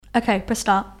Okay, press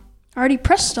start. I already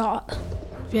pressed start.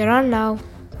 We're on now.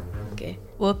 Okay.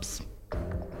 Whoops.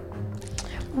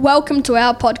 Welcome to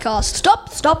our podcast.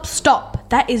 Stop.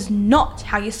 That is not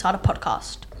how you start a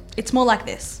podcast. It's more like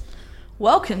this.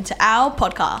 Welcome to our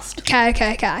podcast.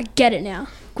 Okay, I get it now.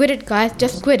 Quit it, guys.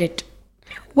 Just quit it.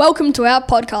 Welcome to our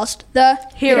podcast, The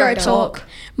Hero Talk.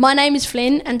 My name is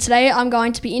Flynn, and today I'm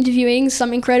going to be interviewing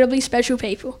some incredibly special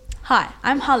people. Hi,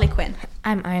 I'm Harley Quinn.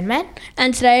 I'm Iron Man.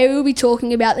 And today we'll be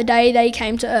talking about the day they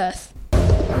came to Earth.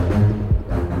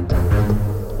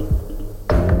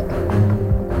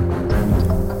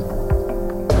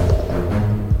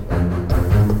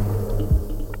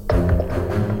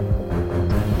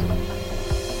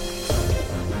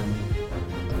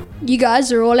 You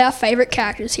guys are all our favourite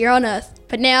characters here on Earth,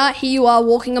 but now here you are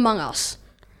walking among us.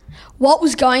 What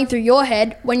was going through your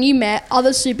head when you met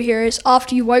other superheroes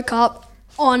after you woke up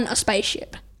on a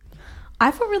spaceship? I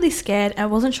felt really scared and I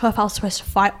wasn't sure if I was supposed to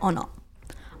fight or not.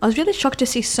 I was really shocked to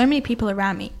see so many people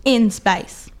around me in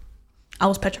space. I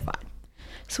was petrified.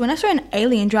 So when I saw an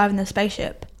alien driving the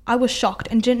spaceship, I was shocked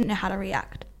and didn't know how to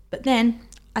react. But then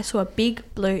I saw a big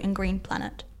blue and green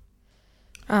planet.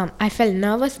 I felt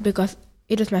nervous because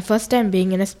it was my first time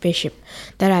being in a spaceship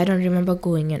that I don't remember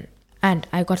going in. And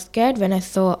I got scared when I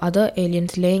saw other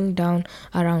aliens laying down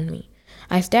around me.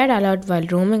 I stared aloud while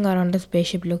roaming around the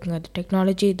spaceship looking at the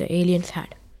technology the aliens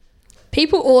had.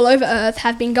 People all over Earth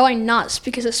have been going nuts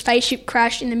because a spaceship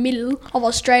crashed in the middle of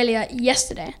Australia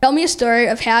yesterday. Tell me a story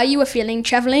of how you were feeling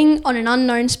travelling on an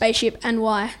unknown spaceship and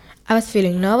why. I was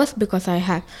feeling nervous because I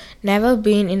have never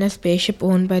been in a spaceship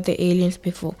owned by the aliens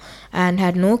before and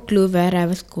had no clue where I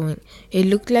was going. It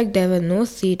looked like there was no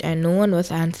seat and no one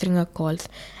was answering our calls,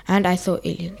 and I saw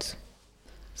aliens.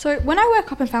 So when I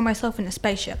woke up and found myself in a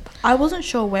spaceship, I wasn't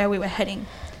sure where we were heading.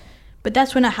 But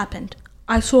that's when it happened.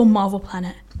 I saw Marvel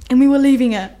Planet and we were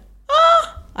leaving it.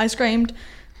 Ah! I screamed.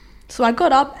 So I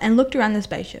got up and looked around the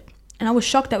spaceship and I was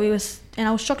shocked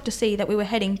to see that we were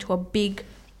heading to a big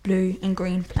blue and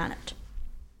green planet.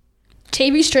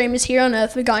 TV streamers here on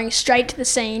Earth were going straight to the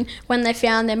scene when they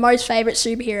found their most favourite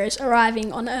superheroes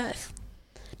arriving on Earth.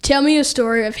 Tell me your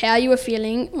story of how you were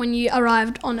feeling when you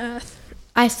arrived on Earth.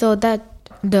 I saw that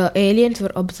the aliens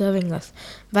were observing us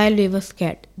while we were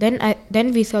scared.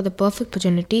 Then we saw the perfect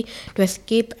opportunity to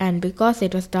escape, and because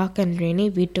it was dark and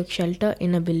rainy, we took shelter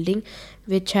in a building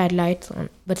which had lights on.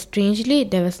 But strangely,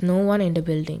 there was no one in the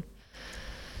building.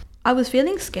 I was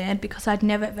feeling scared because I'd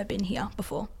never ever been here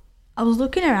before. I was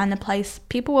looking around the place,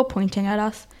 people were pointing at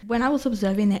us. When I was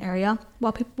observing the area,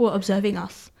 while people were observing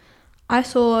us, I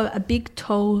saw a big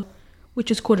tall,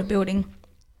 which is called a building.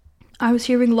 I was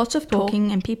hearing lots of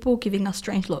talking and people giving us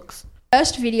strange looks.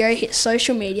 First video hit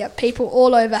social media, people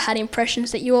all over had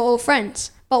impressions that you were all friends.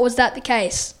 But was that the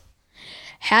case?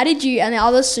 How did you and the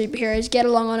other superheroes get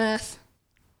along on Earth?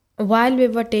 While we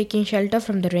were taking shelter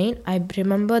from the rain, I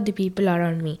remember the people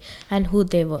around me and who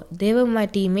they were. They were my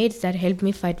teammates that helped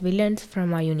me fight villains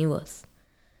from our universe.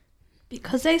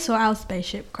 Because they saw our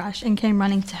spaceship crash and came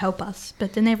running to help us,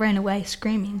 but then they ran away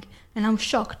screaming, and I was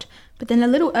shocked. But then a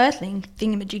little earthling,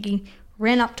 thingamajiggy,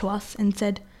 ran up to us and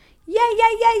said,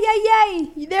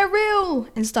 Yay, they're real,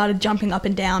 and started jumping up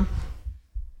and down.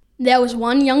 There was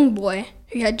one young boy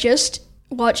who had just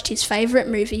watched his favourite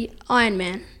movie, Iron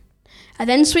Man. I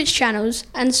then switched channels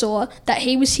and saw that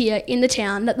he was here in the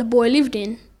town that the boy lived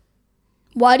in.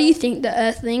 Why do you think the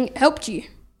earthling helped you?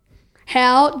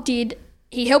 How did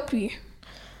he help you?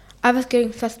 I was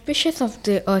getting suspicious of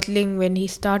the earthling when he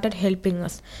started helping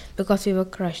us because we were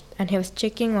crushed, and he was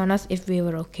checking on us if we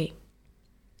were okay.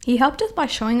 He helped us by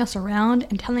showing us around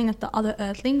and telling us the other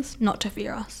earthlings not to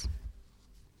fear us.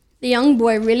 The young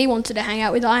boy really wanted to hang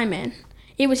out with Iron Man.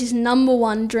 It was his number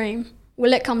one dream.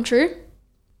 Will it come true?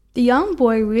 The young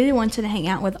boy really wanted to hang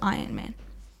out with Iron Man,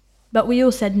 but we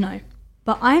all said no.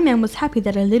 But Iron Man was happy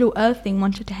that a little earthling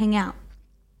wanted to hang out.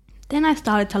 Then I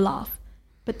started to laugh,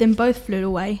 but then both flew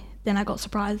away. Then I got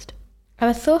surprised. I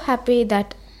was so happy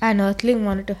that an earthling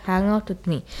wanted to hang out with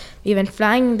me. We went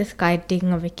flying in the sky,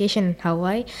 taking a vacation in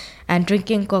Hawaii and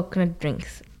drinking coconut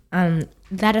drinks.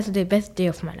 That was the best day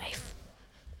of my life.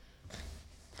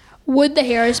 Would the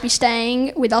heroes be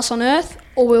staying with us on Earth,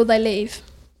 or will they leave?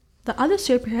 The other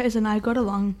superheroes and I got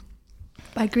along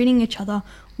by greeting each other,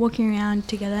 walking around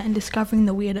together and discovering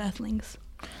the weird earthlings.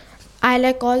 I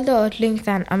like all the earthlings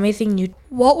and amazing new.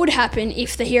 What would happen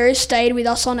if the heroes stayed with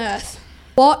us on Earth?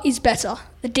 What is better,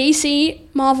 the DC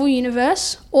Marvel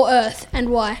Universe or Earth, and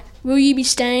why? Will you be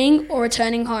staying or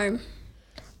returning home?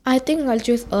 I think I'll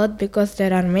choose Earth because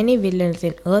there are many villains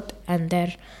in Earth and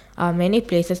there are many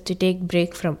places to take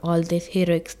break from all this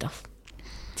heroic stuff.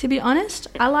 To be honest,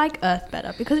 I like Earth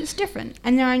better because it's different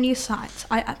and there are new sights.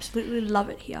 I absolutely love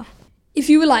it here. If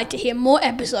you would like to hear more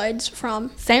episodes from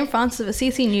St. Francis of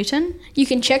Assisi Newton, you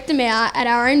can check them out at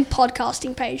our own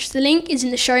podcasting page. The link is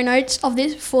in the show notes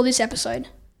for this episode.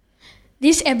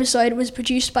 This episode was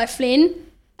produced by Flynn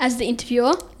as the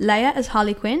interviewer, Leia as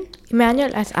Harley Quinn,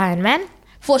 Emmanuel as Iron Man.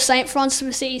 for St. Francis of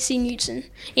Assisi Newton,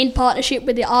 in partnership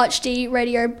with the ArchD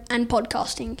Radio and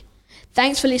Podcasting.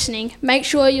 Thanks for listening. Make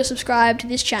sure you're subscribed to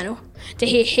this channel to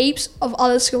hear heaps of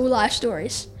other school life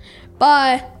stories.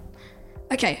 Bye.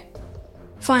 Okay,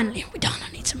 finally, we're done.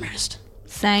 I need some rest.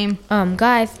 same.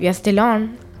 Guys, we are still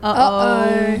on.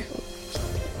 Uh-oh.